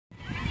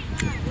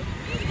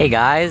Hey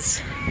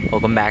guys,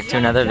 welcome back to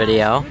another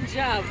video. Good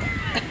job.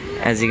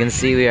 As you can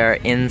see, we are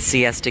in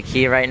Siesta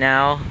Key right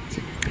now,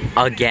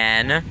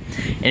 again.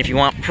 And if you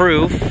want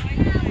proof,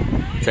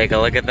 take a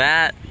look at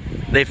that.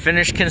 They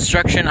finished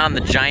construction on the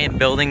giant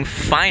building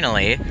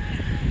finally,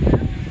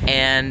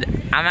 and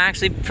I'm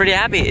actually pretty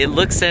happy. It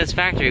looks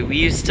satisfactory. We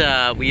used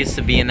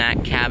to be in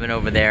that cabin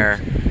over there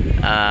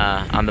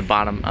on the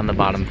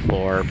bottom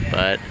floor,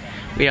 but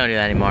we don't do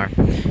that anymore.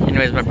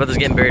 Anyways, my brother's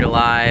getting buried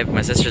alive.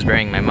 My sister's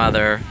burying my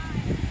mother.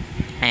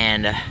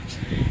 And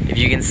if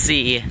you can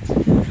see,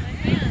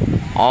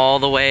 all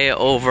the way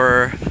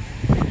over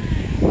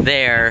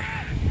there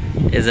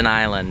is an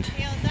island.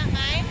 Is that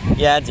mine?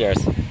 Yeah, it's yours.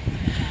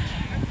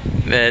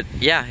 But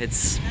yeah,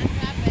 it's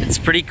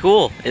pretty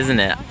cool,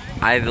 isn't it?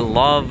 I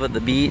love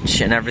the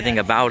beach and everything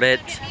about it.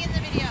 Get me in the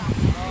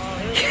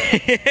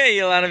video.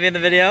 You want to be in the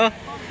video?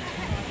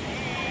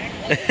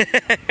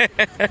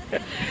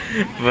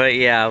 But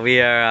yeah,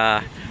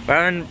 we're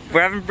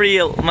having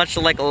pretty much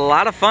like a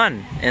lot of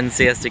fun in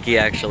Siesta Key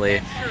actually.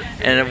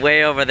 And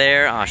way over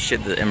there, oh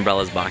shit, the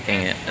umbrella's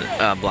blocking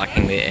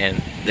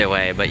the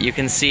way. But you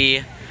can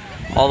see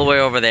all the way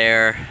over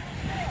there,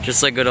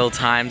 just like good old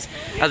times.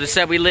 As we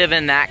said, we live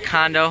in that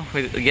condo.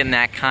 We get in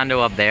that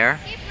condo up there.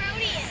 Hey,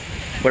 Brody.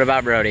 What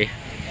about Brody?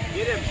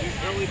 Get him. He's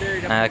totally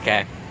buried up.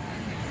 Okay.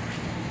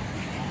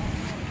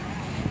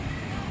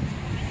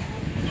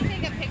 Can you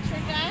take a picture,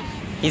 Josh?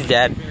 He's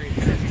dead.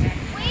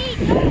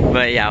 Wait.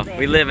 But yeah,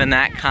 we live in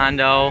that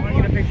condo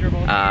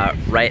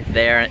right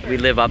there. We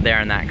live up there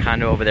in that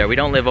condo over there. We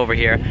don't live over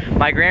here.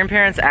 My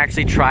grandparents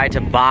actually tried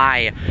to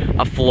buy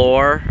a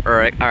floor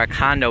or a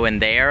condo in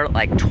there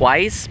like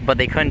twice, but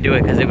they couldn't do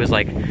it because it was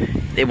like,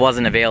 it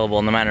wasn't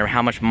available. No matter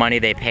how much money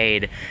they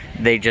paid,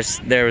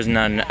 there was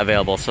none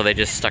available, so they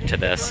just stuck to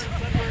this.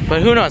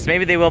 But who knows,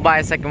 maybe they will buy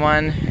a second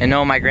one. And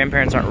no, my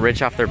grandparents aren't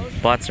rich off their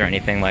butts or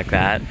anything like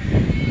that.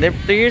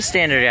 They're your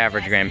standard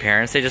average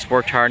grandparents. They just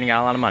worked hard and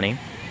got a lot of money.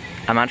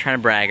 I'm not trying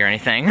to brag or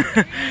anything.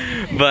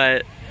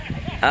 But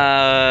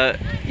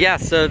yeah,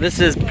 so this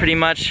is pretty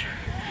much,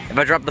 if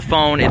I drop the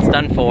phone, it's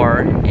done for,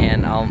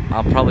 and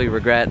I'll probably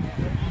regret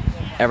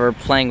ever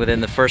playing with it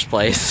in the first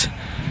place.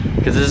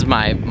 Because this is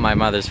my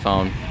mother's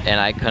phone, and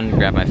I couldn't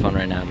grab my phone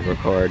right now to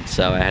record,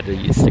 so I had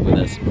to stick with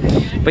this.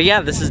 But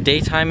yeah, this is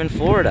daytime in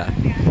Florida.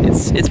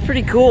 It's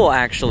pretty cool,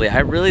 actually. I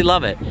really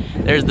love it.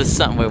 There's the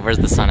sun. Wait, where's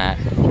the sun at?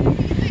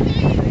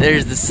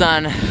 There's the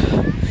sun,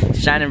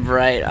 shining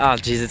bright. Oh,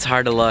 geez, it's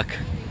hard to look.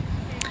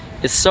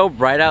 It's so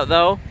bright out,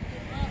 though,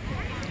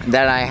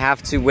 that I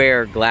have to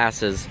wear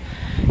glasses.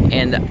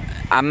 And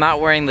I'm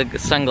not wearing the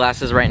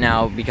sunglasses right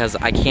now because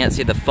I can't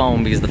see the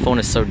phone because the phone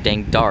is so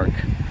dang dark.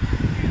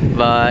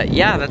 But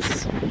yeah,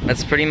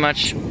 that's pretty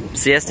much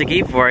Siesta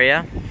Key for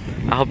you.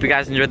 I hope you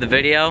guys enjoyed the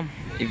video.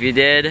 If you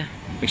did,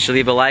 make sure to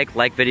leave a like.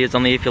 Like videos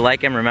only if you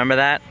like them, remember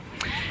that.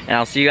 And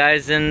I'll see you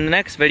guys in the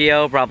next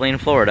video, probably in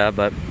Florida,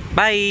 but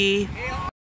bye!